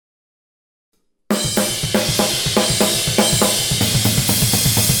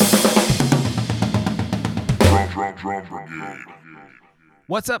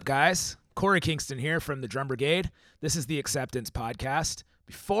What's up, guys? Korey Kingston here from the Drum Brigade. This is the Acceptance Podcast.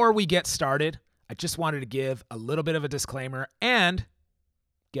 Before we get started, I just wanted to give a little bit of a disclaimer and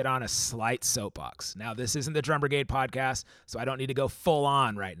get on a slight soapbox. Now, this isn't the Drum Brigade podcast, so I don't need to go full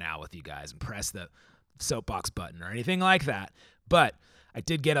on right now with you guys and press the soapbox button or anything like that. But I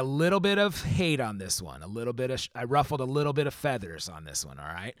did get a little bit of hate on this one. I ruffled a little bit of feathers on this one, all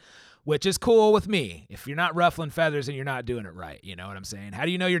right? Which is cool with me. If you're not ruffling feathers and you're not doing it right, you know what I'm saying? How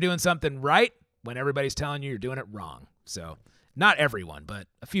do you know you're doing something right when everybody's telling you you're doing it wrong? So not everyone, but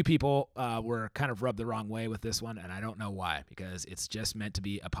a few people were kind of rubbed the wrong way with this one, and I don't know why, because it's just meant to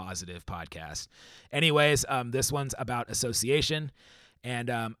be a positive podcast. Anyways, this one's about association, and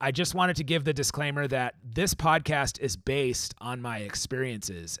I just wanted to give the disclaimer that this podcast is based on my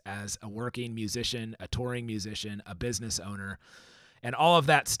experiences as a working musician, a touring musician, a business owner, and all of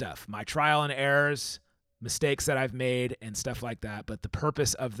that stuff, my trial and errors, mistakes that I've made, and stuff like that. But the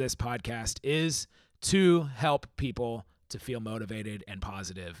purpose of this podcast is to help people to feel motivated and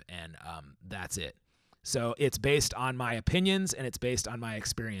positive, and that's it. So it's based on my opinions, and it's based on my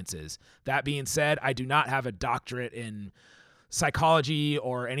experiences. That being said, I do not have a doctorate in psychology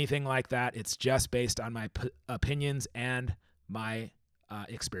or anything like that. It's just based on my opinions and my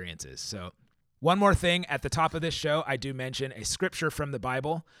experiences. So one more thing, at the top of this show, I do mention a scripture from the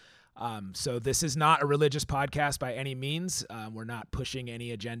Bible. So this is not a religious podcast by any means. We're not pushing any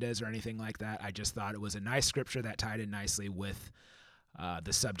agendas or anything like that. I just thought it was a nice scripture that tied in nicely with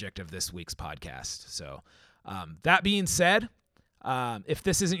the subject of this week's podcast. So that being said, if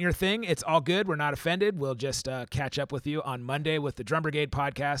this isn't your thing, it's all good. We're not offended. We'll just catch up with you on Monday with the Drum Brigade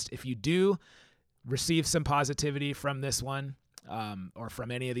podcast. If you do receive some positivity from this one, or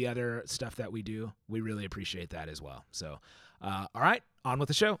from any of the other stuff that we do, we really appreciate that as well. So, all right, on with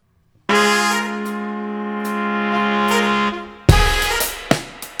the show.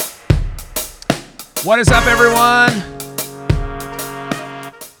 What is up, everyone?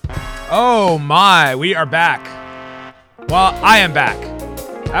 Oh my, we are back. Well, I am back.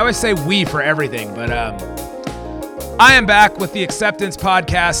 I always say we for everything, but I am back with the Acceptance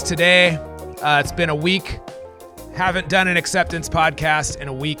Podcast today. It's been a week. Haven't done an Acceptance Podcast in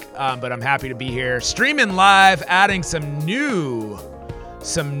a week, but I'm happy to be here. Streaming live, adding some new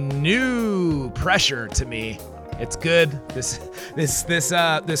pressure to me. It's good. This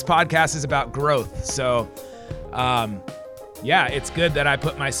podcast is about growth. So, yeah, it's good that I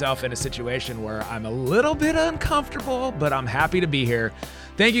put myself in a situation where I'm a little bit uncomfortable, but I'm happy to be here.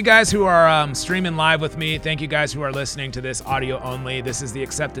 Thank you guys who are streaming live with me. Thank you guys who are listening to this audio only. This is the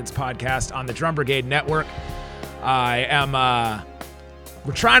Acceptance Podcast on the Drum Brigade Network. We're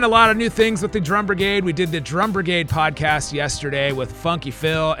trying a lot of new things with the Drum Brigade. We did the Drum Brigade podcast yesterday with Funky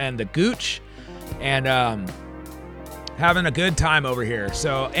Phil and the Gooch, and having a good time over here.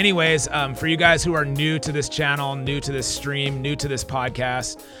 So anyways, for you guys who are new to this channel, new to this stream, new to this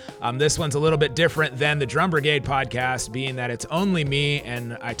podcast, this one's a little bit different than the Drum Brigade podcast, being that it's only me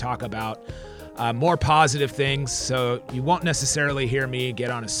and I talk about more positive things. So you won't necessarily hear me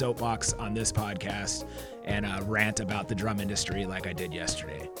get on a soapbox on this podcast and rant about the drum industry like I did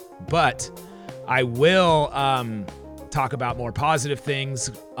yesterday. But I will talk about more positive things,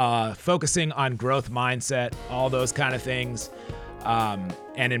 focusing on growth mindset, all those kind of things,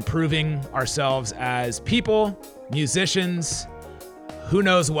 and improving ourselves as people, musicians, who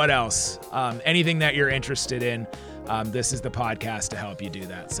knows what else. Anything that you're interested in, this is the podcast to help you do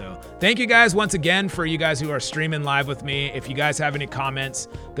that. So thank you guys once again for you guys who are streaming live with me. If you guys have any comments,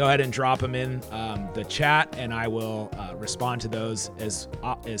 go ahead and drop them in the chat, and I will respond to those as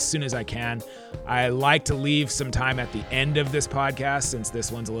soon as I can. I like to leave some time at the end of this podcast, since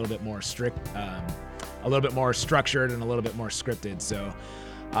this one's a little bit more strict, a little bit more structured and a little bit more scripted. So,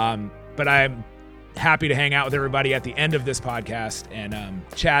 but I'm happy to hang out with everybody at the end of this podcast and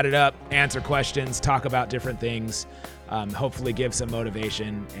chat it up, answer questions, talk about different things, hopefully give some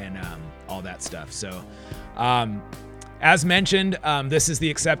motivation and all that stuff. So as mentioned, this is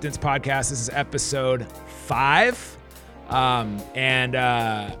the Acceptance Podcast. This is episode 5.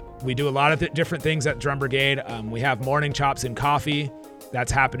 And we do a lot of different things at Drum Brigade. We have morning chops and coffee.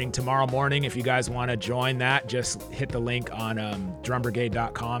 That's happening tomorrow morning. If you guys want to join that, just hit the link on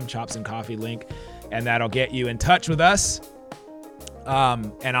drumbrigade.com, chops and coffee link, and that'll get you in touch with us.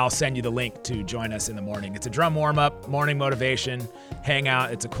 And I'll send you the link to join us in the morning. It's a drum warm-up, morning motivation,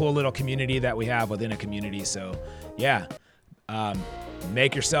 hangout. It's a cool little community that we have within a community. So, yeah.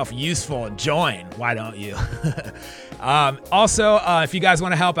 make yourself useful and join. Why don't you? Also, if you guys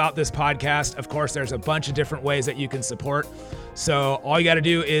want to help out this podcast, of course, there's a bunch of different ways that you can support. So all you got to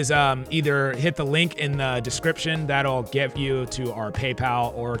do is either hit the link in the description. That'll get you to our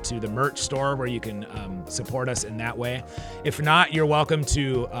PayPal or to the merch store where you can support us in that way. If not, you're welcome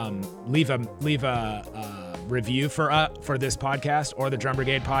to leave a review for this podcast or the Drum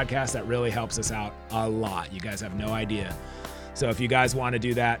Brigade podcast. That really helps us out a lot. You guys have no idea. So if you guys want to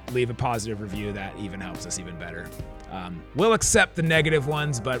do that, leave a positive review. That even helps us even better. We'll accept the negative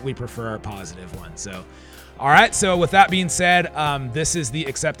ones, but we prefer our positive ones. So, all right. So with that being said, this is the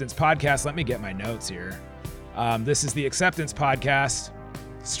Acceptance Podcast. Let me get my notes here. This is the Acceptance Podcast,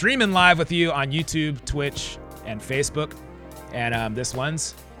 streaming live with you on YouTube, Twitch, and Facebook. And this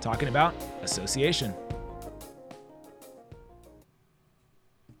one's talking about association.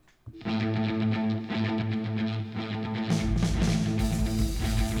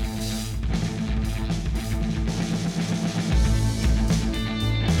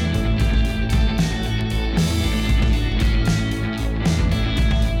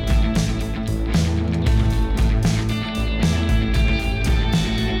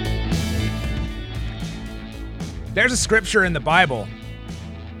 There's a scripture in the Bible.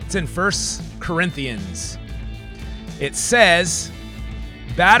 It's in 1 Corinthians. It says,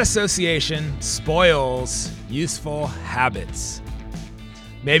 bad association spoils useful habits.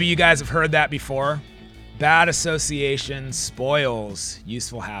 Maybe you guys have heard that before. Bad association spoils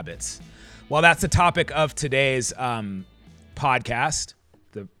useful habits. Well, that's the topic of today's podcast.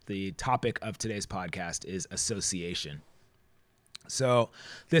 The topic of today's podcast is association. So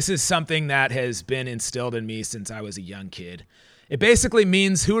this is something that has been instilled in me since I was a young kid. It basically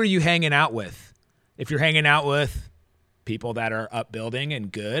means, who are you hanging out with? If you're hanging out with people that are upbuilding and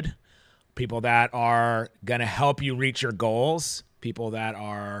good, people that are going to help you reach your goals, people that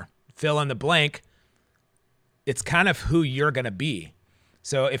are fill in the blank, it's kind of who you're going to be.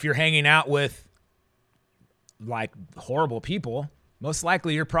 So if you're hanging out with like horrible people, most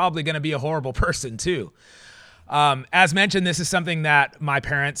likely you're probably going to be a horrible person too. As mentioned, this is something that my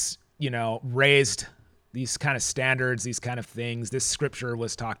parents, raised, these kind of standards, these kind of things. This scripture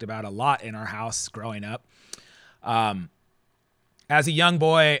was talked about a lot in our house growing up. As a young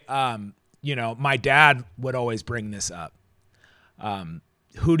boy, my dad would always bring this up.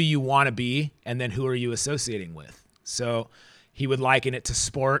 Who do you want to be? And then who are you associating with? So he would liken it to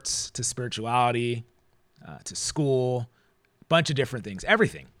sports, to spirituality, to school, a bunch of different things,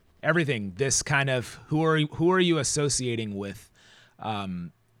 everything. This kind of who are you associating with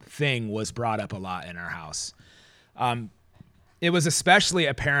thing was brought up a lot in our house. It was especially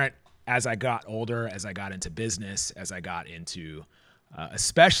apparent as I got older, as I got into business, as I got into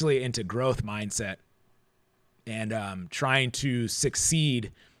especially into growth mindset and trying to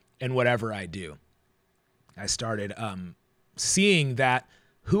succeed in whatever I do. I started seeing that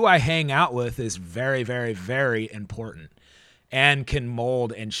who I hang out with is very, very, very important and can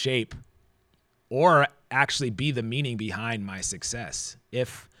mold and shape or actually be the meaning behind my success.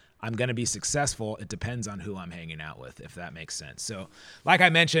 If I'm going to be successful, it depends on who I'm hanging out with, if that makes sense. So like I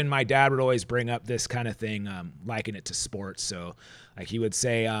mentioned, my dad would always bring up this kind of thing, liken it to sports. So like he would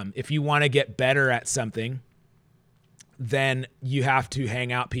say, if you want to get better at something, then you have to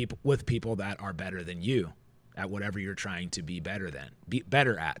hang out with people that are better than you at whatever you're trying to be better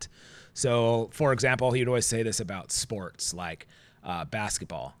at. So, for example, he would always say this about sports, like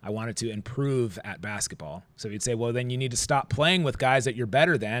basketball. I wanted to improve at basketball. So he'd say, well, then you need to stop playing with guys that you're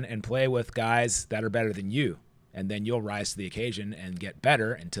better than and play with guys that are better than you. And then you'll rise to the occasion and get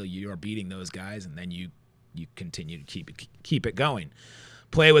better until you are beating those guys, and then you continue to keep it going.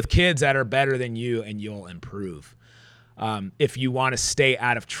 Play with kids that are better than you, and you'll improve. If you want to stay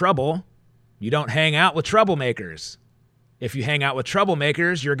out of trouble, you don't hang out with troublemakers. If you hang out with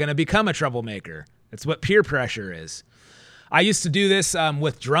troublemakers, you're going to become a troublemaker. That's what peer pressure is. I used to do this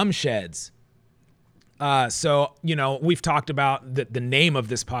with drum sheds. So, we've talked about the name of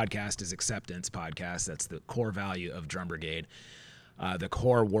this podcast is Acceptance Podcast. That's the core value of Drum Brigade. The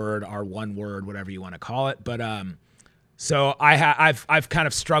core word, our one word, whatever you want to call it. But so I've kind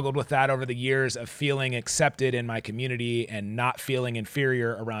of struggled with that over the years of feeling accepted in my community and not feeling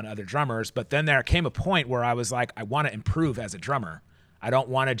inferior around other drummers. But then there came a point where I was like, I want to improve as a drummer. I don't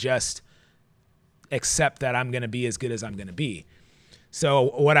want to just accept that I'm going to be as good as I'm going to be. So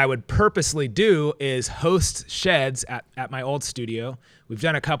what I would purposely do is host sheds at my old studio. We've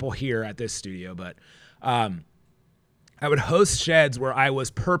done a couple here at this studio, but I would host sheds where I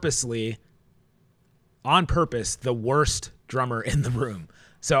was on purpose, the worst drummer in the room.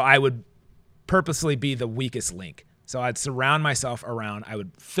 So I would purposely be the weakest link. So I'd surround myself around, I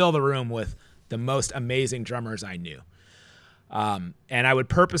would fill the room with the most amazing drummers I knew. And I would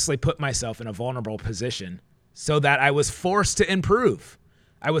purposely put myself in a vulnerable position so that I was forced to improve.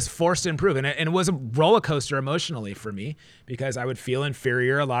 And it was a roller coaster emotionally for me because I would feel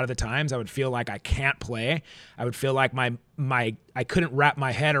inferior a lot of the times. I would feel like I can't play. I would feel like I couldn't wrap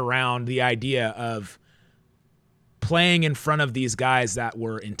my head around the idea of playing in front of these guys that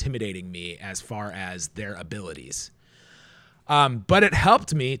were intimidating me as far as their abilities. But it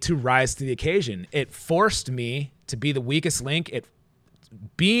helped me to rise to the occasion. It forced me to be the weakest link.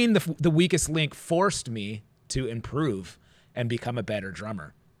 Being the weakest link forced me to improve and become a better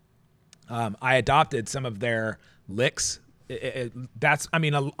drummer. I adopted some of their licks. I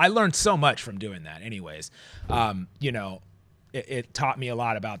learned so much from doing that anyways. It taught me a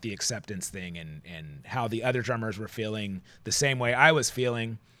lot about the acceptance thing and how the other drummers were feeling the same way I was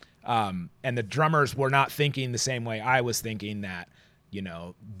feeling. And the drummers were not thinking the same way I was thinking, that,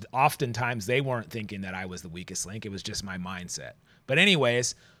 oftentimes they weren't thinking that I was the weakest link. It was just my mindset. But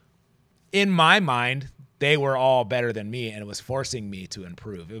anyways, in my mind, they were all better than me, and it was forcing me to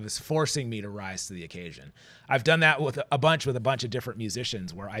improve. It was forcing me to rise to the occasion. I've done that with a bunch of different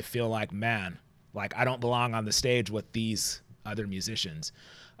musicians where I feel like, man, like I don't belong on the stage with these other musicians.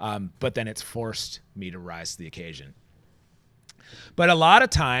 But then it's forced me to rise to the occasion. But a lot of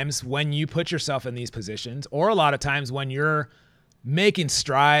times when you put yourself in these positions, or a lot of times when you're making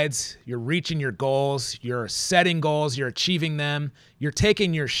strides, you're reaching your goals, you're setting goals, you're achieving them, you're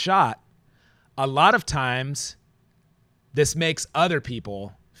taking your shot, a lot of times this makes other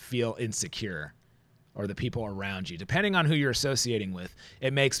people feel insecure, or the people around you. Depending on who you're associating with,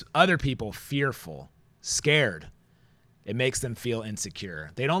 it makes other people fearful, scared. It makes them feel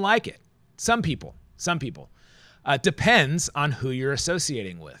insecure. They don't like it. Some people. Depends on who you're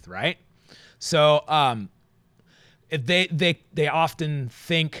associating with, right? So if they often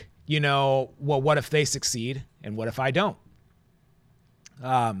think, well, what if they succeed and what if I don't?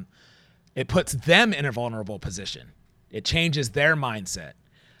 It puts them in a vulnerable position. It changes their mindset.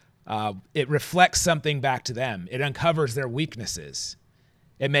 It reflects something back to them. It uncovers their weaknesses.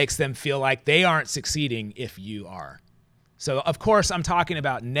 It makes them feel like they aren't succeeding if you are. So, of course, I'm talking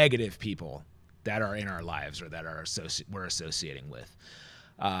about negative people that are in our lives or that we're associating with.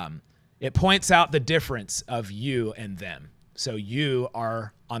 It points out the difference of you and them. So you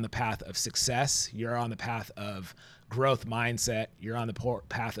are on the path of success. You're on the path of growth mindset. You're on the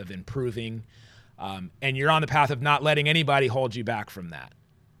path of improving. And you're on the path of not letting anybody hold you back from that.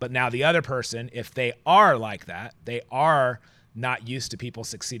 But now the other person, if they are like that, they are not used to people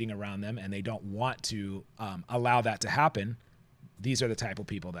succeeding around them and they don't want to allow that to happen. These are the type of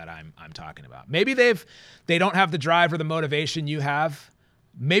people that I'm talking about. Maybe they don't have the drive or the motivation you have.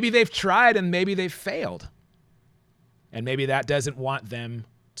 Maybe they've tried and maybe they've failed. And maybe that doesn't want them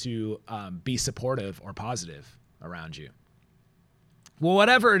to be supportive or positive around you. Well,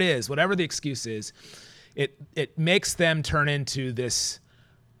 whatever it is, whatever the excuse is, it makes them turn into this,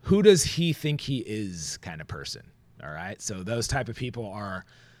 who does he think he is kind of person. All right. So those type of people are,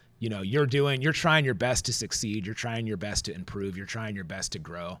 you're trying your best to succeed. You're trying your best to improve. You're trying your best to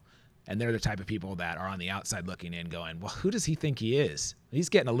grow. And they're the type of people that are on the outside looking in going, well, who does he think he is? He's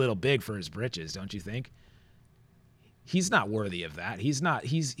getting a little big for his britches, don't you think? He's not worthy of that. He's not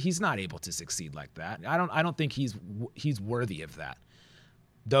able to succeed like that. I don't think he's worthy of that.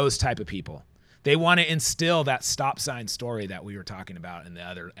 Those type of people. They want to instill that stop sign story that we were talking about in the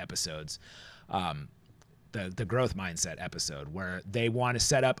other episodes. The growth mindset episode, where they want to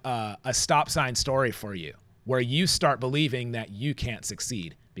set up a stop sign story for you, where you start believing that you can't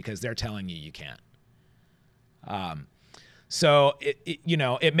succeed because they're telling you can't. So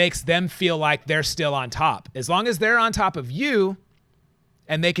it makes them feel like they're still on top. As long as they're on top of you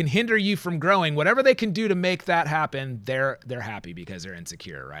and they can hinder you from growing, whatever they can do to make that happen, they're happy because they're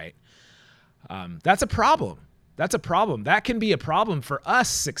insecure, right? That's a problem. That can be a problem for us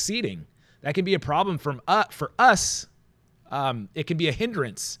succeeding. That can be a problem for us. It can be a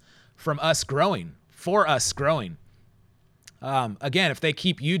hindrance from us growing, for us growing. Again, if they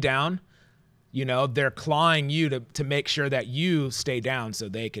keep you down, they're clawing you to make sure that you stay down so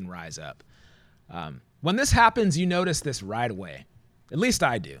they can rise up. When this happens, you notice this right away. At least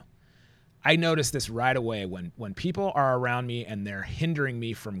I do. I notice this right away when people are around me and they're hindering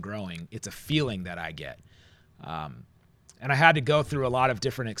me from growing. It's a feeling that I get. And I had to go through a lot of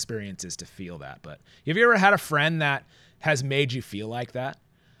different experiences to feel that. But have you ever had a friend that has made you feel like that?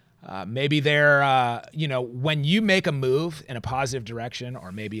 Maybe they're, when you make a move in a positive direction,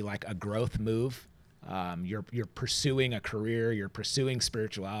 or maybe like a growth move, You're pursuing a career, you're pursuing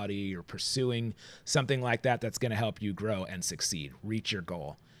spirituality, you're pursuing something like that that's going to help you grow and succeed, reach your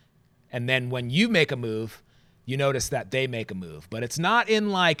goal. And then when you make a move, you notice that they make a move, but it's not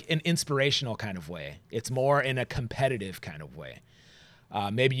in like an inspirational kind of way. It's more in a competitive kind of way.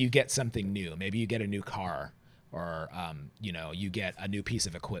 Maybe you get something new. Maybe you get a new car, or, you get a new piece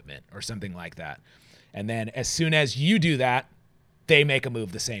of equipment or something like that. And then as soon as you do that, they make a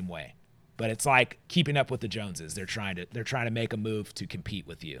move the same way. But it's like keeping up with the Joneses. They're trying to make a move to compete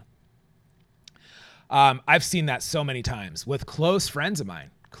with you. I've seen that so many times with close friends of mine,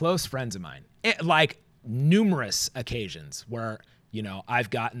 like numerous occasions where, I've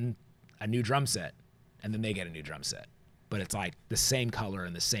gotten a new drum set and then they get a new drum set, but it's like the same color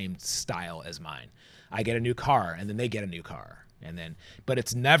and the same style as mine. I get a new car and then they get a new car. But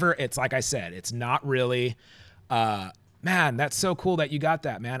it's like I said, it's not really, man, that's so cool that you got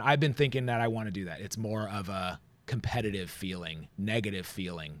that, man. I've been thinking that I want to do that. It's more of a competitive feeling, negative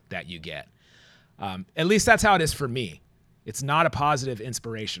feeling that you get. At least that's how it is for me. It's not a positive,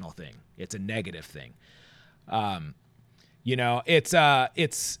 inspirational thing. It's a negative thing. I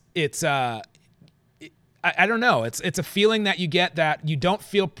don't know. It's a feeling that you get that you don't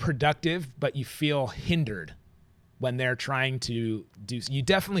feel productive, but you feel hindered when they're trying to do. You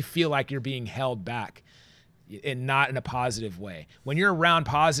definitely feel like you're being held back, and not in a positive way. When you're around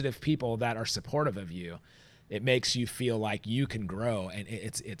positive people that are supportive of you, it makes you feel like you can grow, and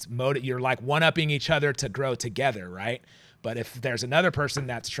you're like one-upping each other to grow together, right? But if there's another person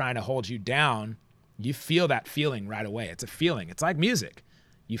that's trying to hold you down, you feel that feeling right away. It's a feeling. It's like music.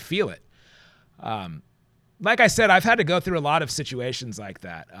 You feel it. Like I said, I've had to go through a lot of situations like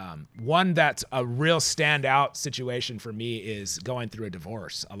that. One that's a real standout situation for me is going through a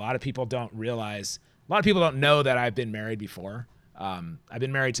divorce. A lot of people don't know that I've been married before. I've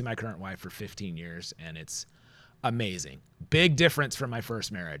been married to my current wife for 15 years, and it's amazing. Big difference from my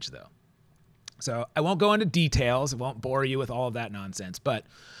first marriage, though. So I won't go into details. I won't bore you with all of that nonsense, but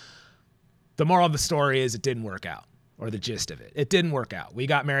the moral of the story is it didn't work out, or the gist of it. It didn't work out. We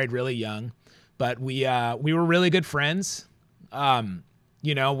got married really young, but we were really good friends. We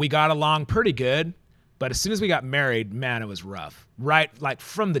got along pretty good, but as soon as we got married, man, it was rough. Right? Like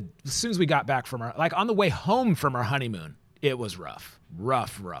as soon as we got back on the way home from our honeymoon, it was rough.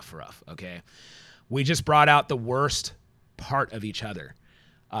 Rough. Okay. We just brought out the worst part of each other.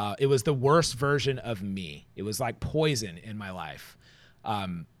 It was the worst version of me. It was like poison in my life.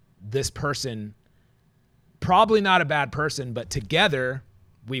 This person, probably not a bad person, but together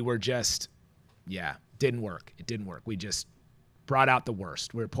we were just, didn't work. It didn't work. We just brought out the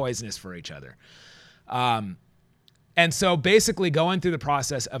worst. We were poisonous for each other. And so basically going through the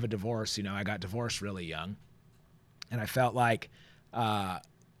process of a divorce, I got divorced really young, and I felt like,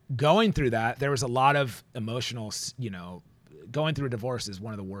 going through that, there was a lot of emotional, going through a divorce is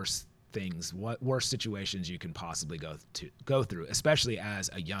one of the worst things, worst situations you can possibly go through, especially as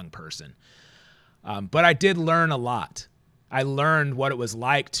a young person. But I did learn a lot. I learned what it was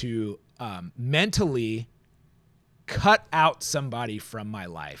like to mentally cut out somebody from my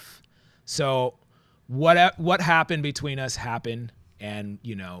life. So what happened between us happened, and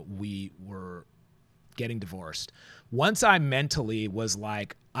we were getting divorced. Once I mentally was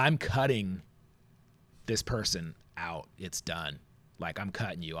like, I'm cutting this person out. It's done. Like, I'm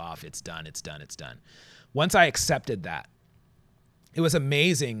cutting you off. It's done. Once I accepted that, it was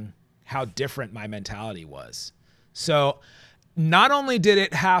amazing how different my mentality was. So not only did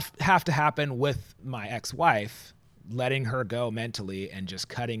it have to happen with my ex-wife, letting her go mentally and just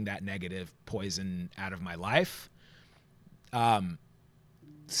cutting that negative poison out of my life,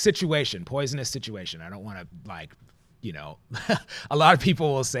 poisonous situation. I don't want to a lot of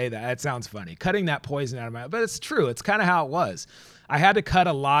people will say that. It sounds funny. Cutting that poison out of my life, but it's true. It's kind of how it was. I had to cut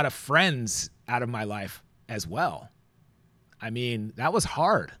a lot of friends out of my life as well. I mean, that was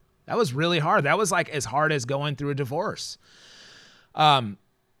hard. That was really hard. That was like as hard as going through a divorce.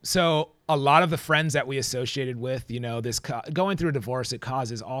 So a lot of the friends that we associated with, going through a divorce, it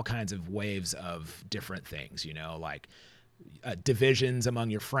causes all kinds of waves of different things, like divisions among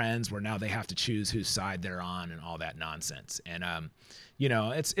your friends where now they have to choose whose side they're on and all that nonsense. And,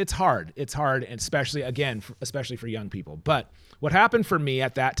 it's hard. It's hard, and especially for young people. But what happened for me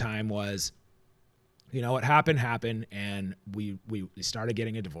at that time was, what happened, and we started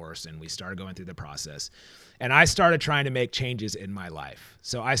getting a divorce, and we started going through the process, and I started trying to make changes in my life.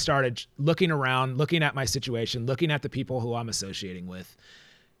 So I started looking around, looking at my situation, looking at the people who I'm associating with,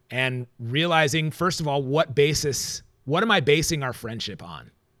 and realizing, first of all, what am I basing our friendship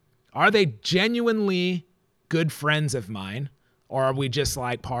on? Are they genuinely good friends of mine, Or are we just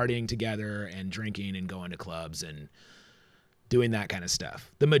like partying together and drinking and going to clubs and doing that kind of stuff?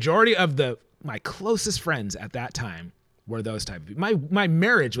 The majority of my closest friends at that time were those type of people. My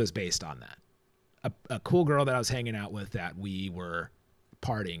marriage was based on that. A cool girl that I was hanging out with that we were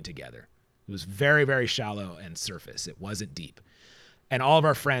partying together. It was very, very shallow and surface. It wasn't deep. And all of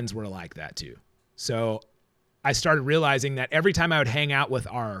our friends were like that too. So I started realizing that every time I would hang out with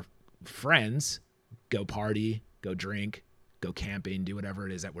our friends, go party, go drink, go camping, do whatever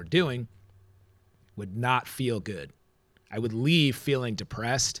it is that we're doing, would not feel good. I would leave feeling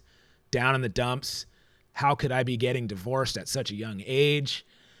depressed, down in the dumps. How could I be getting divorced at such a young age?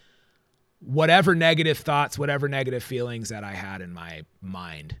 Whatever negative thoughts, whatever negative feelings that I had in my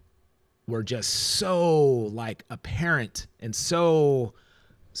mind were just so like apparent and so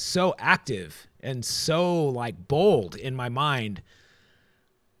active and so like bold in my mind.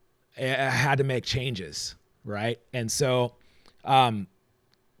 I had to make changes, right? And so,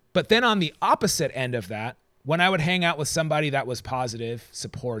 but then on the opposite end of that, when I would hang out with somebody that was positive,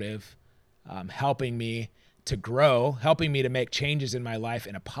 supportive, helping me to grow, helping me to make changes in my life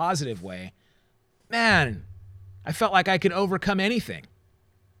in a positive way, man, I felt like I could overcome anything.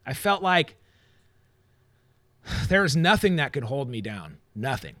 I felt like there was nothing that could hold me down.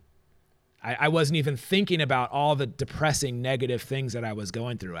 Nothing. I wasn't even thinking about all the depressing, negative things that I was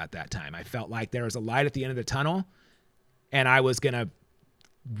going through at that time. I felt like there was a light at the end of the tunnel, and I was going to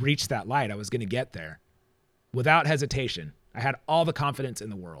reach that light. I was going to get there without hesitation. I had all the confidence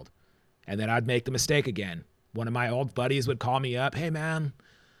in the world. And then I'd make the mistake again. One of my old buddies would call me up. Hey, man,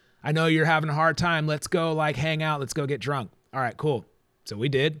 I know you're having a hard time. Let's go like hang out. Let's go get drunk. All right, cool. So we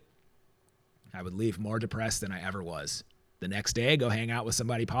did. I would leave more depressed than I ever was. The next day, go hang out with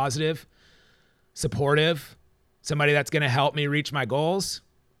somebody positive, supportive, somebody that's going to help me reach my goals.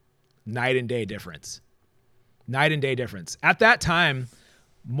 Night and day difference. Night and day difference. At that time,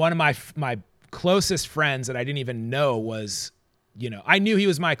 one of my closest friends that I didn't even know was, I knew he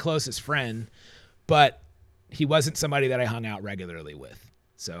was my closest friend, but he wasn't somebody that I hung out regularly with.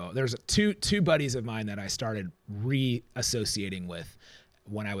 So there's two buddies of mine that I started reassociating with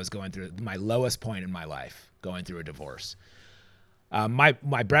when I was going through my lowest point in my life, going through a divorce. My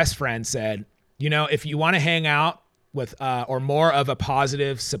best friend said, if you want to hang out with or more of a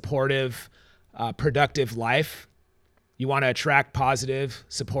positive, supportive, productive life, you want to attract positive,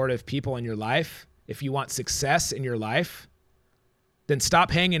 supportive people in your life, if you want success in your life, then stop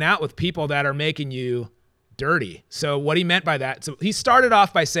hanging out with people that are making you dirty. So what he meant by that, so he started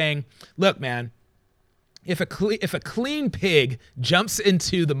off by saying, look, man, if a clean pig jumps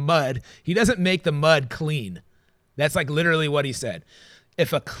into the mud, he doesn't make the mud clean. That's like literally what he said.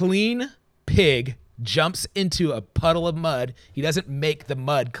 If a clean pig jumps into a puddle of mud, he doesn't make the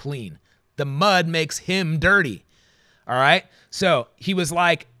mud clean. The mud makes him dirty. All right? So he was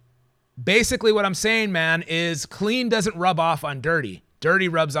like, basically what I'm saying, man, is clean doesn't rub off on dirty. Dirty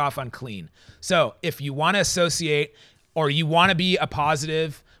rubs off on clean. So if you want to associate or you want to be a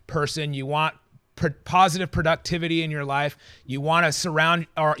positive person, you want positive productivity in your life, you want to surround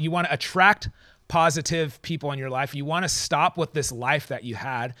or you want to attract positive people in your life, you want to stop with this life that you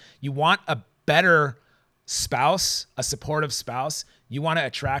had, you want a better spouse, a supportive spouse, you want to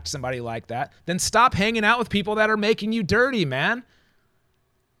attract somebody like that, then stop hanging out with people that are making you dirty, man.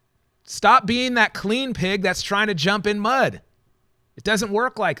 Stop being that clean pig that's trying to jump in mud. It doesn't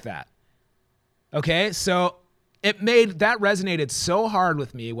work like that. Okay? So that resonated so hard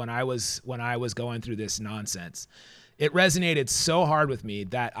with me when I was going through this nonsense. It resonated so hard with me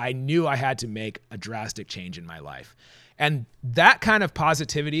that I knew I had to make a drastic change in my life. And that kind of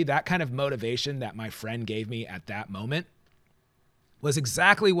positivity, that kind of motivation that my friend gave me at that moment was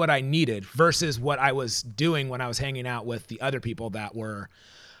exactly what I needed versus what I was doing when I was hanging out with the other people that were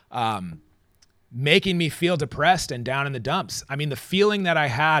making me feel depressed and down in the dumps. I mean, the feeling that I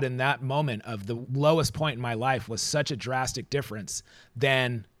had in that moment of the lowest point in my life was such a drastic difference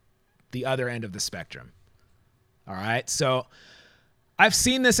than the other end of the spectrum. All right. So I've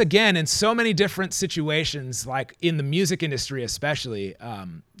seen this again in so many different situations, like in the music industry, especially,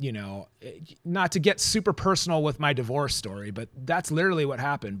 not to get super personal with my divorce story, but that's literally what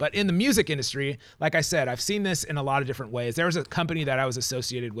happened. But in the music industry, like I said, I've seen this in a lot of different ways. There was a company that I was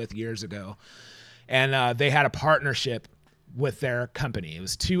associated with years ago, and they had a partnership with their company. It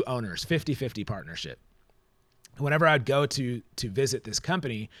was two owners, 50-50 partnership. Whenever I'd go to visit this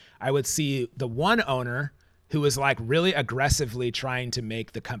company, I would see the one owner who was like really aggressively trying to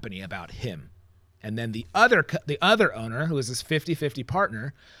make the company about him. And then the other owner, who was this 50-50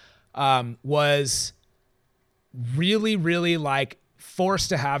 partner, was really, really like forced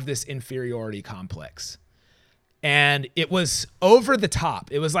to have this inferiority complex. And it was over the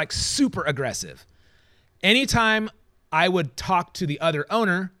top. It was like super aggressive. Anytime I would talk to the other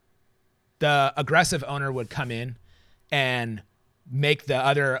owner, the aggressive owner would come in and make the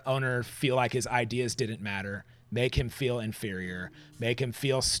other owner feel like his ideas didn't matter, make him feel inferior, make him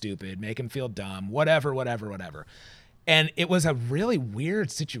feel stupid, make him feel dumb, whatever. And it was a really weird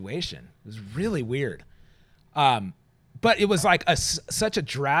situation. It was really weird. But it was like such a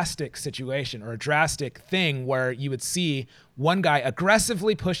drastic situation or a drastic thing where you would see one guy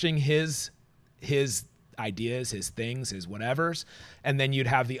aggressively pushing his ideas, his things, his whatevers, and then you'd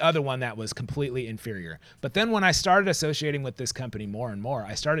have the other one that was completely inferior. But then when I started associating with this company more and more,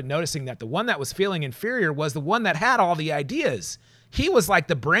 I started noticing that the one that was feeling inferior was the one that had all the ideas. He was like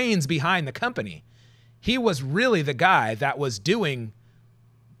the brains behind the company. He was really the guy that was doing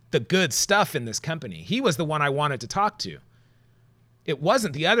the good stuff in this company. He was the one I wanted to talk to. It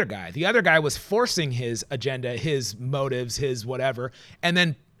wasn't the other guy. The other guy was forcing his agenda, his motives, his whatever, and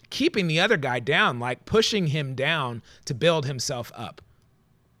then keeping the other guy down, like pushing him down to build himself up.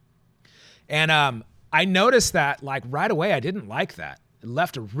 And I noticed that like right away, I didn't like that. It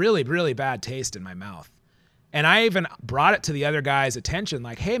left a really, really bad taste in my mouth. And I even brought it to the other guy's attention,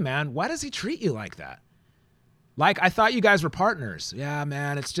 like, hey man, why does he treat you like that? Like, I thought you guys were partners. Yeah,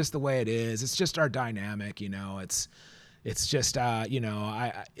 man, it's just the way it is. It's just our dynamic, you know. It's just, you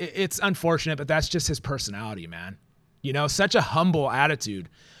know, it's unfortunate, but that's just his personality, man. You know, such a humble attitude.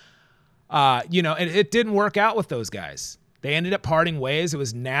 You know, and it didn't work out with those guys. They ended up parting ways. It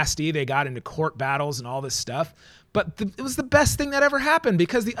was nasty. They got into court battles and all this stuff. But it was the best thing that ever happened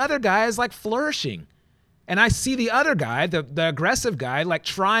because the other guy is like flourishing. And I see the other guy, the aggressive guy, like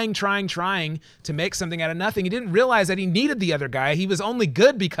trying to make something out of nothing. He didn't realize that he needed the other guy. He was only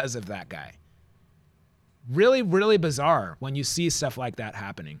good because of that guy. Really, really bizarre when you see stuff like that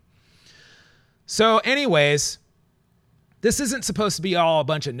happening. So anyways, this isn't supposed to be all a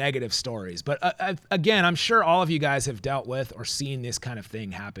bunch of negative stories, but again, I'm sure all of you guys have dealt with or seen this kind of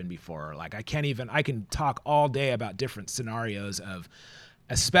thing happen before. Like I can talk all day about different scenarios of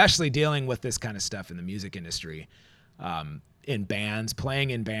especially dealing with this kind of stuff in the music industry, in bands,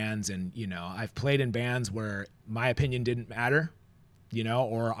 playing in bands. And, you know, I've played in bands where my opinion didn't matter, you know,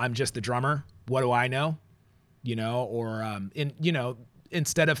 or I'm just the drummer. What do I know? You know, or, you know,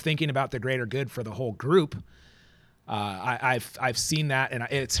 instead of thinking about the greater good for the whole group, I've seen that and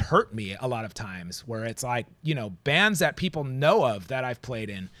it's hurt me a lot of times where it's like, you know, bands that people know of that I've played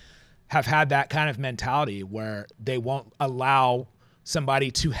in have had that kind of mentality where they won't allow somebody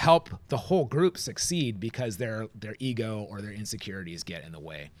to help the whole group succeed because their ego or their insecurities get in the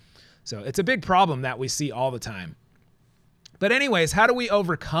way. So it's a big problem that we see all the time. But anyways, how do we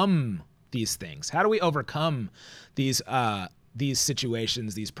overcome these things? How do we overcome these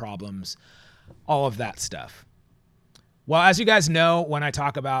situations, these problems, all of that stuff? Well, as you guys know, when I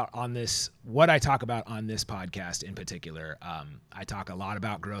talk about on this, what I talk about on this podcast in particular, I talk a lot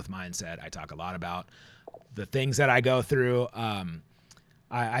about growth mindset. I talk a lot about the things that I go through.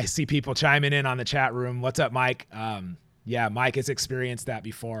 I see people chiming in on the chat room. What's up, Mike? Yeah, Mike has experienced that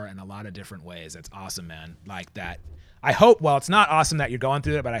before in a lot of different ways. That's awesome, man. Like that. I hope, well, it's not awesome that you're going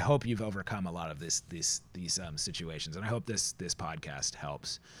through it, but I hope you've overcome a lot of these situations. And I hope this podcast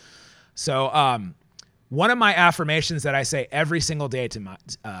helps. So, one of my affirmations that I say every single day to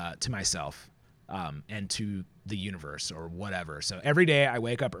myself, and to the universe or whatever. So every day I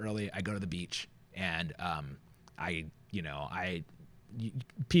wake up early, I go to the beach and,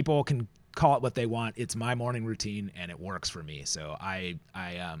 people can call it what they want. It's my morning routine and it works for me. So I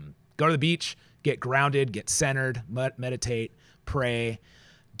go to the beach, get grounded, get centered, meditate, pray,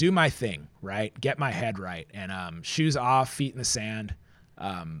 do my thing, right? Get my head right. And shoes off, feet in the sand.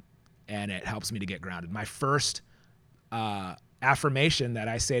 And it helps me to get grounded. My first affirmation that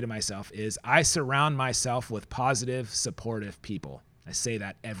I say to myself is I surround myself with positive, supportive people. I say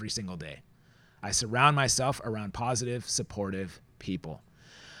that every single day. I surround myself around positive, supportive people.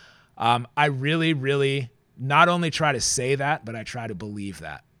 I really, really not only try to say that, but I try to believe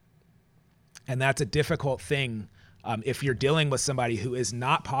that. And that's a difficult thing if you're dealing with somebody who is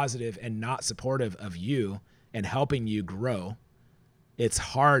not positive and not supportive of you and helping you grow. It's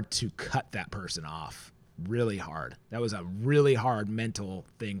hard to cut that person off. Really hard. That was a really hard mental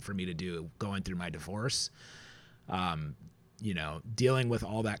thing for me to do going through my divorce. Dealing with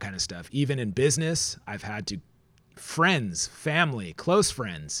all that kind of stuff. Even in business, I've had to friends, family, close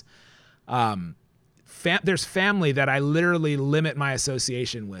friends. There's family that I literally limit my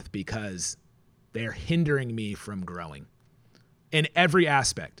association with because they're hindering me from growing in every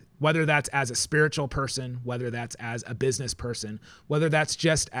aspect, whether that's as a spiritual person, whether that's as a business person, whether that's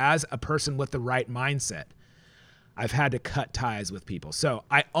just as a person with the right mindset. I've had to cut ties with people. So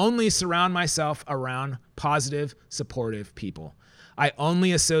I only surround myself around positive, supportive people. I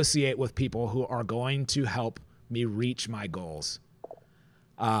only associate with people who are going to help me reach my goals.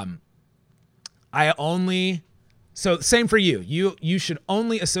 So same for you. You should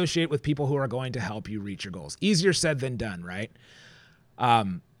only associate with people who are going to help you reach your goals. Easier said than done, right?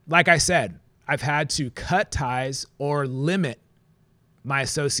 Like I said, I've had to cut ties or limit my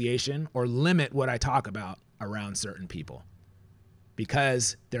association or limit what I talk about around certain people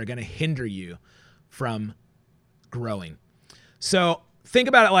because they're going to hinder you from growing. So think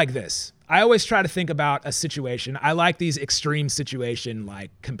about it like this. I always try to think about a situation. I like these extreme situation like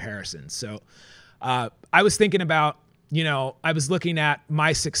comparisons. So I was thinking about, I was looking at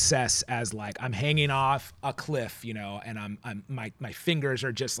my success as like I'm hanging off a cliff, and my fingers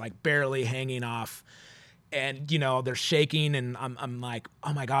are just like barely hanging off, and they're shaking, and I'm like,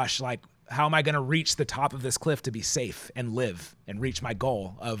 oh my gosh, like how am I going to reach the top of this cliff to be safe and live and reach my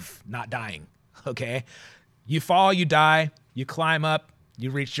goal of not dying? Okay, you fall, you die, you climb up, you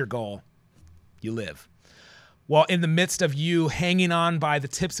reach your goal, you live. Well, in the midst of you hanging on by the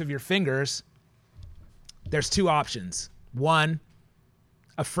tips of your fingers, there's two options. One,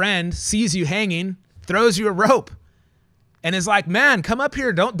 a friend sees you hanging, throws you a rope, and is like, man, come up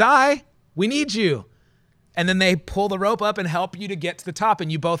here, don't die. We need you. And then they pull the rope up and help you to get to the top, and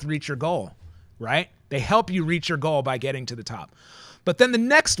you both reach your goal, right? They help you reach your goal by getting to the top. But then the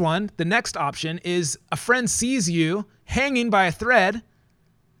next option is a friend sees you hanging by a thread,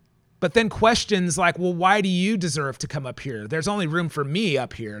 but then questions like, well, why do you deserve to come up here? There's only room for me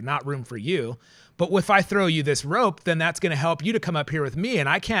up here, not room for you. But if I throw you this rope, then that's going to help you to come up here with me, and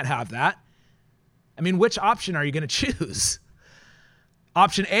I can't have that. I mean, which option are you going to choose?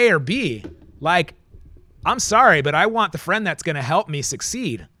 Option A or B? Like, I'm sorry, but I want the friend that's going to help me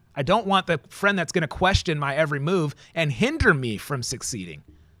succeed. I don't want the friend that's going to question my every move and hinder me from succeeding.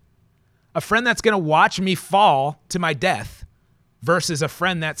 A friend that's going to watch me fall to my death versus a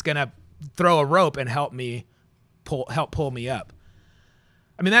friend that's going to throw a rope and help pull me up.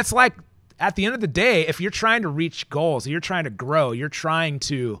 I mean, that's like, at the end of the day, if you're trying to reach goals, you're trying to grow, you're trying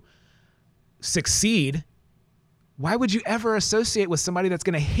to succeed, why would you ever associate with somebody that's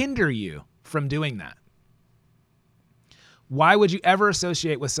going to hinder you from doing that? Why would you ever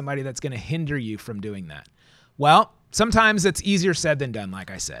associate with somebody that's going to hinder you from doing that? Well, sometimes it's easier said than done, like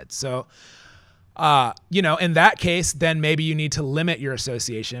I said. So, in that case, then maybe you need to limit your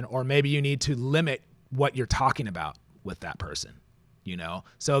association, or maybe you need to limit what you're talking about with that person.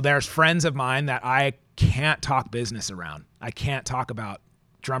 So there's friends of mine that I can't talk business around. I can't talk about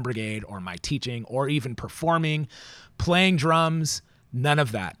Drum Brigade or my teaching or even performing, playing drums, none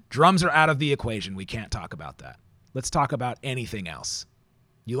of that. Drums are out of the equation. We can't talk about that. Let's talk about anything else.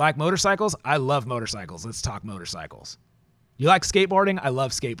 You like motorcycles? I love motorcycles. Let's talk motorcycles. You like skateboarding? I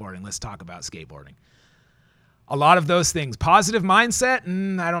love skateboarding. Let's talk about skateboarding. A lot of those things. Positive mindset?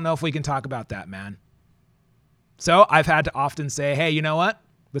 I don't know if we can talk about that, man. So I've had to often say, hey, you know what?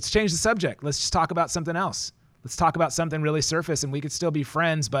 Let's change the subject. Let's just talk about something else. Let's talk about something really surface, and we could still be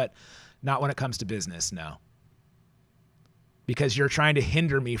friends, but not when it comes to business, no. Because you're trying to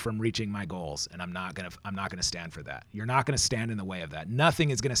hinder me from reaching my goals, and I'm not gonna stand for that. You're not gonna stand in the way of that.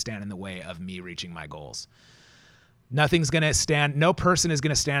 Nothing is gonna stand in the way of me reaching my goals. No person is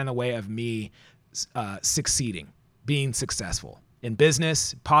gonna stand in the way of me succeeding, being successful in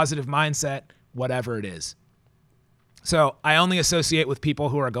business, positive mindset, whatever it is. So I only associate with people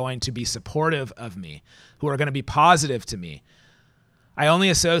who are going to be supportive of me, who are going to be positive to me. I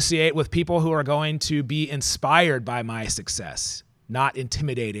only associate with people who are going to be inspired by my success, not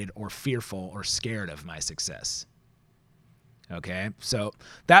intimidated or fearful or scared of my success. Okay, so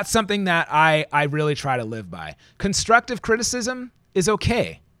that's something that I really try to live by. Constructive criticism is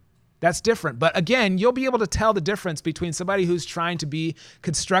okay. That's different. But again, you'll be able to tell the difference between somebody who's trying to be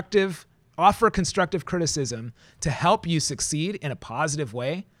constructive, offer constructive criticism to help you succeed in a positive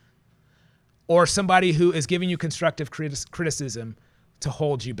way, or somebody who is giving you constructive criticism to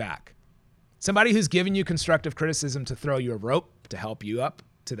hold you back. Somebody who's giving you constructive criticism to throw you a rope to help you up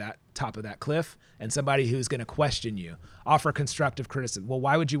to that top of that cliff, and somebody who's going to question you, offer constructive criticism. Well,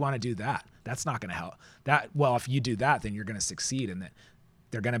 why would you want to do that? That's not going to help. If you do that, then you're going to succeed, and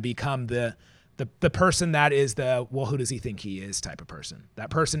they're going to become the person that is who does he think he is type of person. That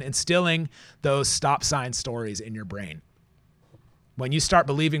person instilling those stop sign stories in your brain. When you start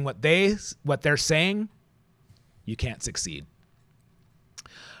believing what they're saying, you can't succeed.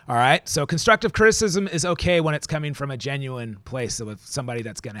 All right. So constructive criticism is okay when it's coming from a genuine place with somebody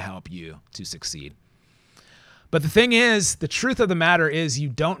that's going to help you to succeed. But the thing is, the truth of the matter is you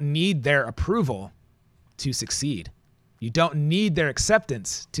don't need their approval to succeed. You don't need their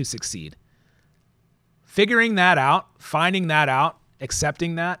acceptance to succeed. Figuring that out, finding that out,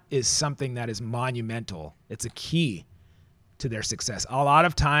 accepting that is something that is monumental. It's a key to their success. A lot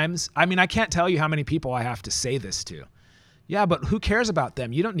of times, I mean, I can't tell you how many people I have to say this to. Yeah, but who cares about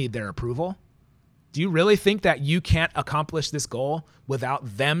them? You don't need their approval. Do you really think that you can't accomplish this goal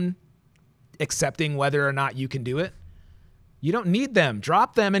without them accepting whether or not you can do it? You don't need them.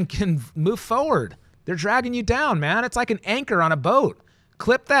 Drop them and can move forward. They're dragging you down, man. It's like an anchor on a boat.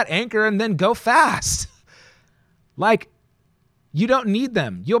 Clip that anchor and then go fast. Like, you don't need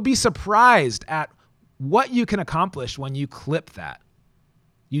them. You'll be surprised at what you can accomplish when you clip that.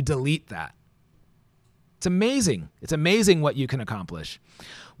 You delete that. It's amazing. It's amazing what you can accomplish.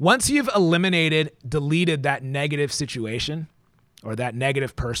 Once you've deleted that negative situation or that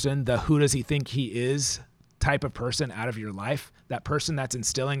negative person, the who does he think he is type of person out of your life, that person that's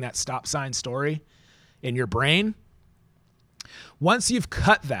instilling that stop sign story in your brain, once you've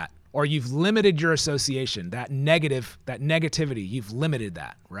cut that or you've limited your association, that negativity, you've limited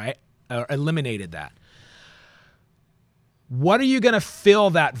that, right? Or eliminated that. What are you going to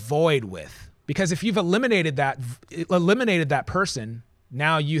fill that void with? Because if you've eliminated that person,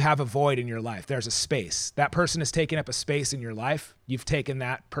 now you have a void in your life. There's a space. That person has taken up a space in your life. You've taken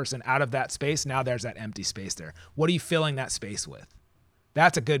that person out of that space. Now there's that empty space there. What are you filling that space with?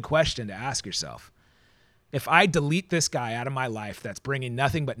 That's a good question to ask yourself. If I delete this guy out of my life that's bringing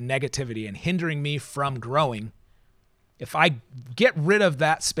nothing but negativity and hindering me from growing, if I get rid of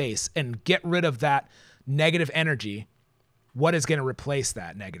that space and get rid of that negative energy, what is going to replace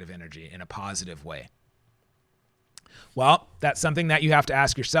that negative energy in a positive way? Well, that's something that you have to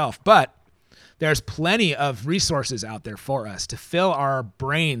ask yourself, but there's plenty of resources out there for us to fill our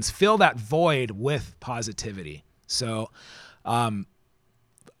brains, fill that void with positivity. So,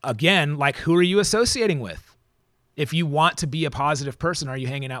 again, like, who are you associating with? If you want to be a positive person, are you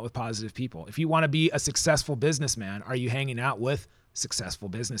hanging out with positive people? If you want to be a successful businessman, are you hanging out with successful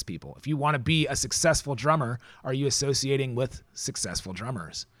business people? If you want to be a successful drummer, are you associating with successful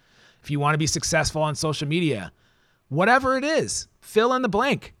drummers? If you want to be successful on social media, whatever it is, fill in the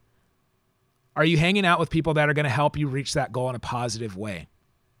blank. Are you hanging out with people that are going to help you reach that goal in a positive way?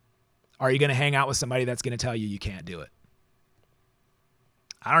 Are you going to hang out with somebody that's going to tell you you can't do it?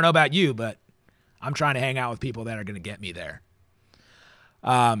 I don't know about you, but I'm trying to hang out with people that are going to get me there.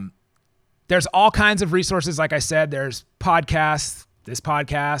 There's all kinds of resources. Like I said, there's podcasts, this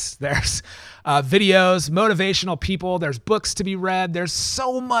podcast, there's videos, motivational people, there's books to be read. There's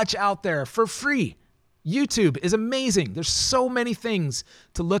so much out there for free. YouTube is amazing. There's so many things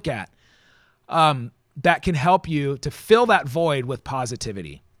to look at that can help you to fill that void with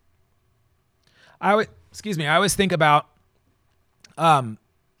positivity. I always think about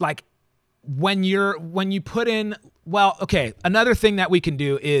like when you put in, well, okay, another thing that we can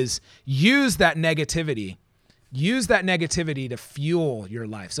do is use that negativity to fuel your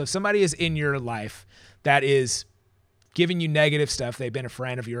life. So if somebody is in your life that is giving you negative stuff, they've been a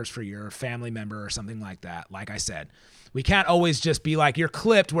friend of yours for a year, a family member or something like that. Like I said, we can't always just be like, you're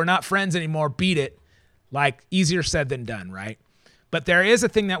clipped, we're not friends anymore, beat it. Like, easier said than done, right? But there is a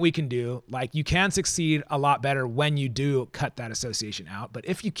thing that we can do. Like, you can succeed a lot better when you do cut that association out. But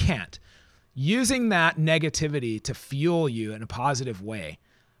if you can't, using that negativity to fuel you in a positive way,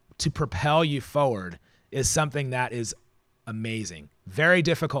 to propel you forward, is something that is amazing. Very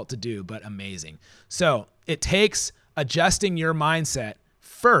difficult to do, but amazing. So it takes adjusting your mindset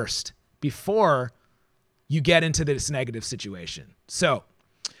first before you get into this negative situation. So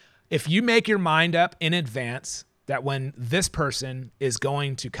if you make your mind up in advance that when this person is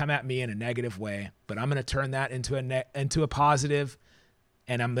going to come at me in a negative way, but I'm going to turn that into a positive,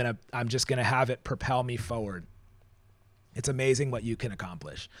 and I'm just going to have it propel me forward. It's amazing what you can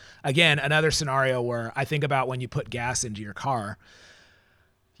accomplish. Again, another scenario where I think about when you put gas into your car,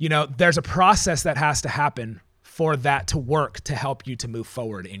 there's a process that has to happen for that to work to help you to move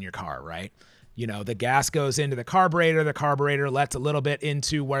forward in your car, right? The gas goes into the carburetor lets a little bit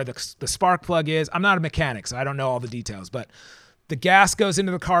into where the spark plug is. I'm not a mechanic, so I don't know all the details, but the gas goes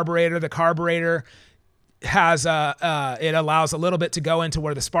into the carburetor has it allows a little bit to go into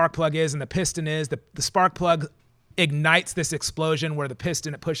where the spark plug is and the piston is. The spark plug ignites this explosion where it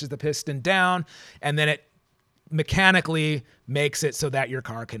pushes the piston down, and then it mechanically makes it so that your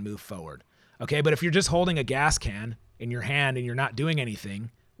car can move forward. Okay, but if you're just holding a gas can in your hand and you're not doing anything,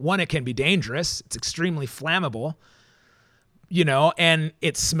 one, it can be dangerous. It's extremely flammable, and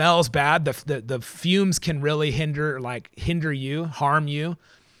it smells bad. The fumes can really hinder you, harm you.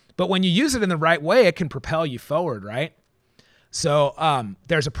 But when you use it in the right way, it can propel you forward, right? So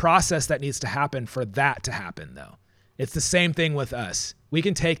there's a process that needs to happen for that to happen, though. It's the same thing with us. We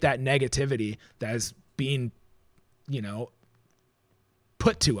can take that negativity that is being,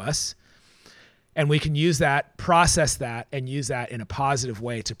 put to us, and we can use that, process that, and use that in a positive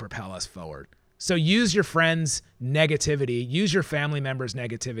way to propel us forward. So use your friends' negativity, use your family members'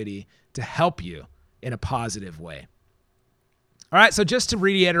 negativity to help you in a positive way. All right, so just to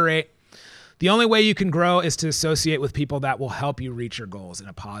reiterate, the only way you can grow is to associate with people that will help you reach your goals in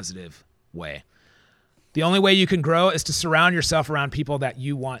a positive way. The only way you can grow is to surround yourself around people that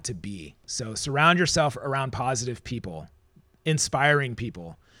you want to be. So surround yourself around positive people, inspiring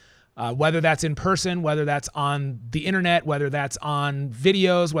people, whether that's in person, whether that's on the internet, whether that's on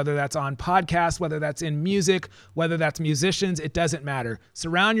videos, whether that's on podcasts, whether that's in music, whether that's musicians, it doesn't matter.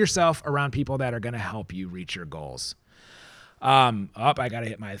 Surround yourself around people that are going to help you reach your goals. I got to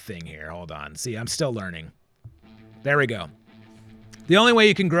hit my thing here. Hold on. See, I'm still learning. There we go. The only way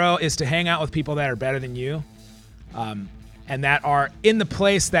you can grow is to hang out with people that are better than you, and that are in the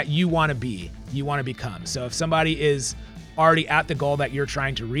place that you want to be, you want to become. So if somebody is already at the goal that you're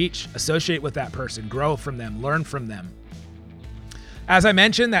trying to reach, associate with that person, grow from them, learn from them. As I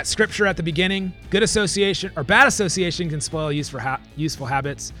mentioned, that scripture at the beginning, good association or bad association can spoil useful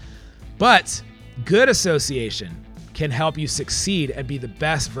habits, but good association can help you succeed and be the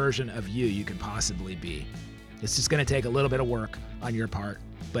best version of you can possibly be. It's just going to take a little bit of work on your part,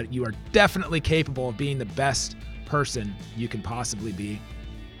 but you are definitely capable of being the best person you can possibly be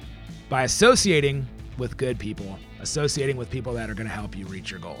by associating with good people, associating with people that are going to help you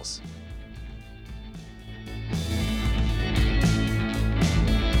reach your goals.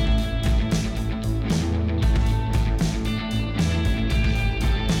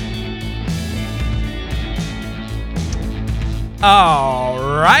 All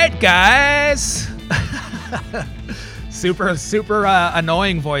right, guys. super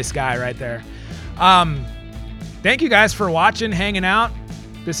annoying voice guy right there. Thank you guys for watching, hanging out.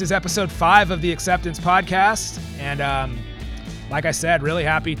 This is episode 5 of the Acceptance Podcast. And like I said, really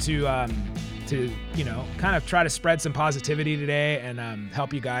happy to kind of try to spread some positivity today and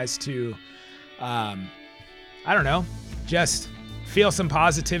help you guys to, just feel some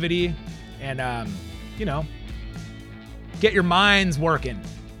positivity and, get your minds working.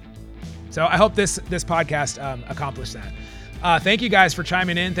 So I hope this podcast accomplished that. Thank you guys for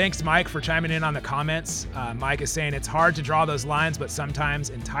chiming in. Thanks, Mike, for chiming in on the comments. Mike is saying it's hard to draw those lines, but sometimes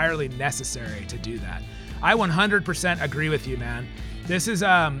entirely necessary to do that. I 100% agree with you, man. This is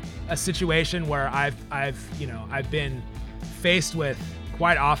a situation where I've been faced with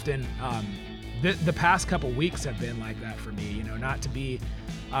quite often. The past couple weeks have been like that for me. Not to be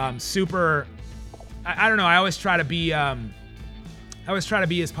super. I don't know. I always try to be as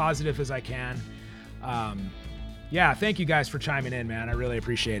positive as I can. Thank you guys for chiming in, man. I really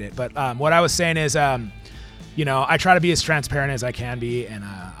appreciate it. But what I was saying is, I try to be as transparent as I can be. And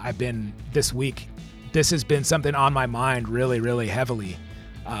I've been this week, this has been something on my mind really, really heavily.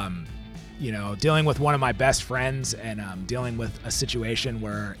 Dealing with one of my best friends and dealing with a situation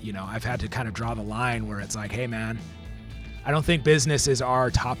where, I've had to kind of draw the line where it's like, hey, man, I don't think business is our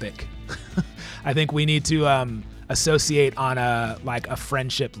topic. I think we need to associate on a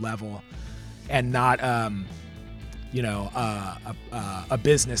friendship level and not a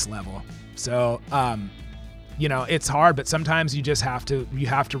business level. So it's hard, but sometimes you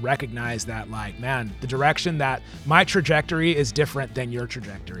have to recognize that, like, man, the direction that my trajectory is different than your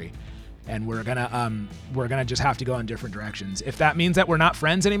trajectory, and we're gonna just have to go in different directions. If that means that we're not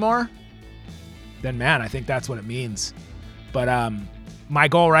friends anymore, then man, I think that's what it means. But my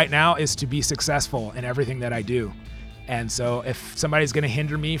goal right now is to be successful in everything that I do. And so if somebody's going to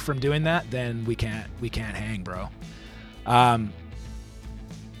hinder me from doing that, then we can't hang, bro.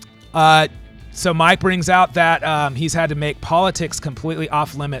 So Mike brings out that he's had to make politics completely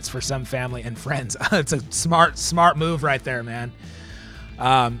off limits for some family and friends. It's a smart move right there, man.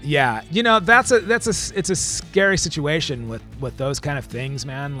 It's a scary situation with those kind of things,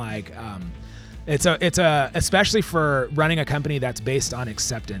 man. Like, it's especially for running a company that's based on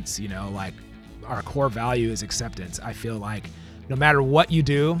acceptance, like our core value is acceptance. I feel like no matter what you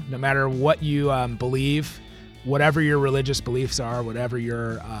do, no matter what you believe, whatever your religious beliefs are, whatever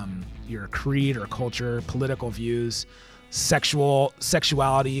your creed or culture, political views,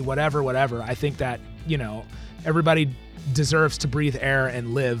 sexuality, whatever, I think that, everybody deserves to breathe air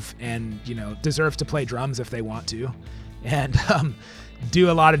and live and, deserves to play drums if they want to. And,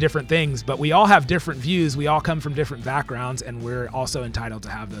 do a lot of different things, but we all have different views. We all come from different backgrounds, and we're also entitled to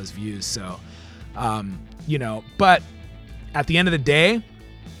have those views. So, but at the end of the day,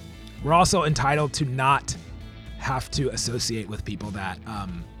 we're also entitled to not have to associate with people that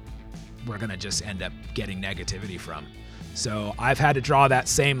we're going to just end up getting negativity from. So I've had to draw that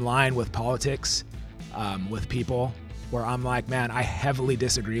same line with politics, with people where I'm like, man, I heavily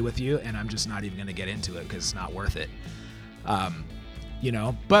disagree with you, and I'm just not even going to get into it because it's not worth it.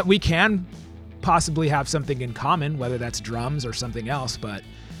 But we can possibly have something in common, whether that's drums or something else. But,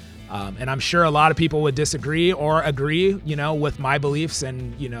 and I'm sure a lot of people would disagree or agree, with my beliefs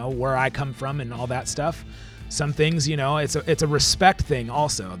and, where I come from and all that stuff. Some things, it's a respect thing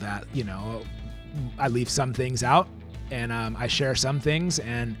also that, I leave some things out and I share some things.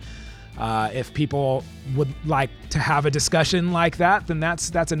 And if people would like to have a discussion like that, then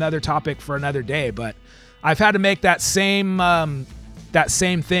that's another topic for another day. But I've had to make that same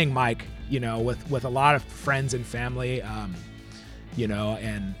thing, Mike, with a lot of friends and family, and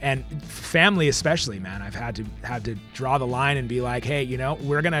family especially, man. I've had to draw the line and be like, hey,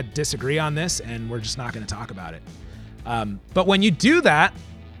 we're going to disagree on this and we're just not going to talk about it. But when you do that,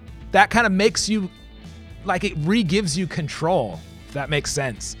 that kind of makes you like, it re-gives you control, if that makes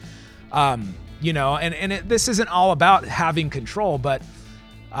sense. This isn't all about having control, but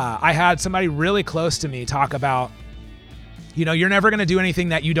I had somebody really close to me talk about, you're never going to do anything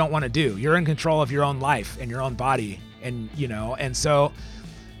that you don't want to do. You're in control of your own life and your own body. And so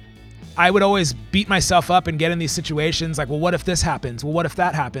I would always beat myself up and get in these situations like, well, what if this happens? Well, what if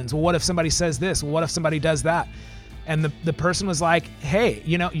that happens? Well, what if somebody says this? Well, what if somebody does that? And the person was like, hey,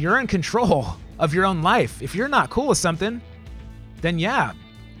 you're in control of your own life. If you're not cool with something, then yeah,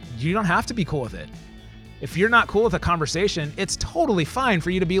 you don't have to be cool with it. If you're not cool with a conversation, it's totally fine for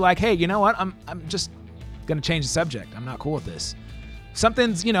you to be like, hey, you know what? I'm just going to change the subject. I'm not cool with this.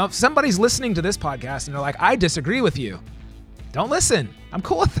 Something's, if somebody's listening to this podcast and they're like, I disagree with you, don't listen. I'm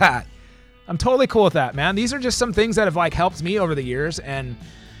cool with that. I'm totally cool with that, man. These are just some things that have like helped me over the years, and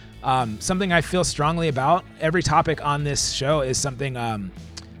something I feel strongly about. Every topic on this show is something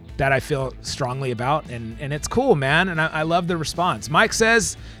that I feel strongly about, and it's cool, man. And I love the response. Mike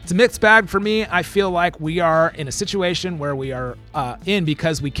says it's a mixed bag for me. I feel like we are in a situation where we are in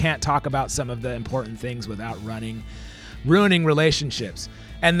because we can't talk about some of the important things without ruining relationships.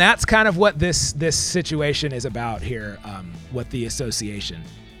 And that's kind of what this situation is about here with the association.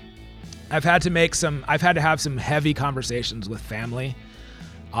 I've had to have some heavy conversations with family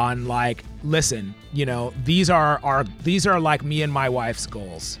on like, listen, these are like me and my wife's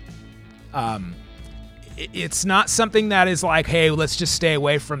goals. It's not something that is like, hey, let's just stay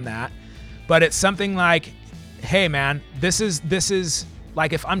away from that. But it's something like, hey man, this is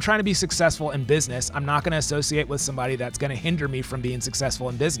like, if I'm trying to be successful in business, I'm not going to associate with somebody that's going to hinder me from being successful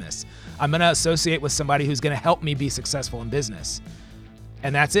in business. I'm going to associate with somebody who's going to help me be successful in business.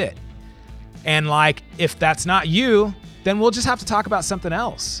 And that's it. And like, if that's not you, then we'll just have to talk about something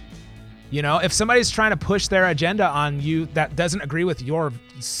else. If somebody's trying to push their agenda on you that doesn't agree with your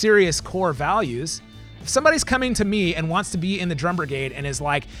serious core values, if somebody's coming to me and wants to be in the drum brigade and is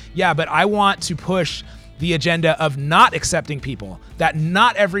like, yeah, but I want to push the agenda of not accepting people, that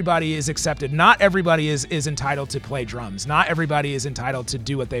not everybody is accepted. Not everybody is entitled to play drums. Not everybody is entitled to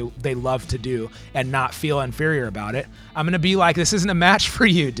do what they love to do and not feel inferior about it. I'm going to be like, this isn't a match for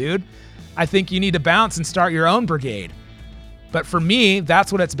you, dude. I think you need to bounce and start your own brigade. But for me,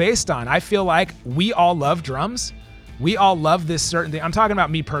 that's what it's based on. I feel like we all love drums. We all love this certain thing. I'm talking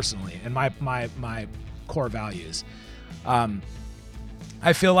about me personally and my core values.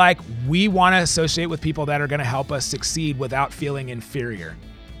 I feel like we want to associate with people that are going to help us succeed without feeling inferior.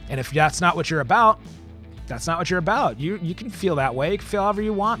 And if that's not what you're about, that's not what you're about. You can feel that way. You can feel however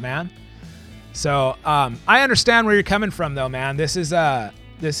you want, man. So I understand where you're coming from, though, man. This is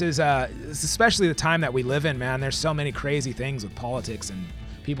especially the time that we live in, man. There's so many crazy things with politics and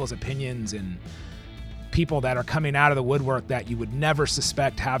people's opinions and people that are coming out of the woodwork that you would never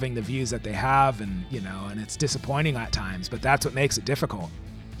suspect having the views that they have. And, and it's disappointing at times, but that's what makes it difficult.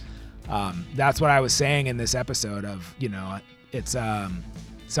 That's what I was saying in this episode of, it's,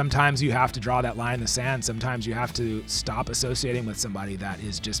 sometimes you have to draw that line in the sand. Sometimes you have to stop associating with somebody that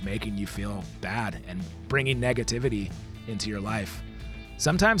is just making you feel bad and bringing negativity into your life.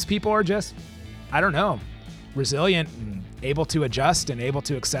 Sometimes people are just, I don't know, resilient and able to adjust and able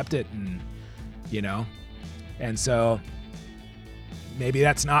to accept it. And, and so maybe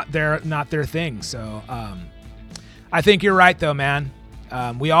that's not their thing. So I think you're right though, man.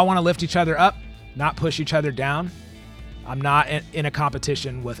 We all want to lift each other up, not push each other down. I'm not in a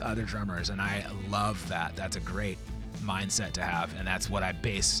competition with other drummers, and I love that. That's a great mindset to have, and that's what I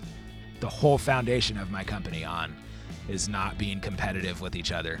base the whole foundation of my company on, is not being competitive with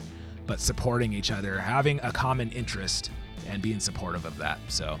each other, but supporting each other, having a common interest, and being supportive of that.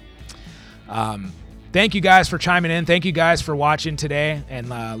 So thank you guys for chiming in. Thank you guys for watching today and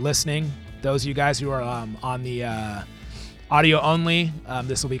listening. Those of you guys who are on the audio only,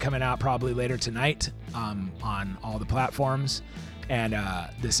 this will be coming out probably later tonight on all the platforms. And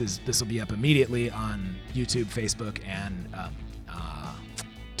this will be up immediately on YouTube, Facebook, and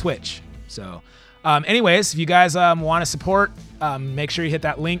Twitch. So anyways, if you guys want to support, make sure you hit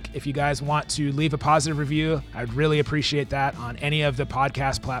that link. If you guys want to leave a positive review, I'd really appreciate that on any of the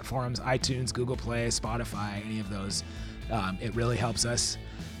podcast platforms, iTunes, Google Play, Spotify, any of those. It really helps us.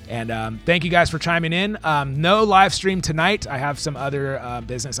 And thank you guys for chiming in. No live stream tonight. I have some other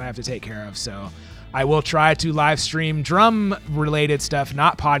business I have to take care of. So I will try to live stream drum-related stuff,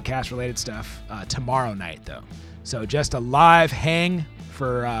 not podcast-related stuff, tomorrow night, though. So just a live hang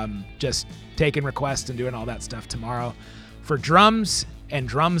for just taking requests and doing all that stuff tomorrow for drums and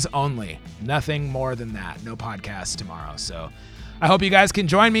drums only. Nothing more than that. No podcast tomorrow. So I hope you guys can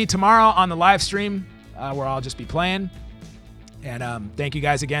join me tomorrow on the live stream where I'll just be playing. And thank you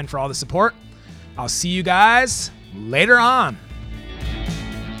guys again for all the support. I'll see you guys later on.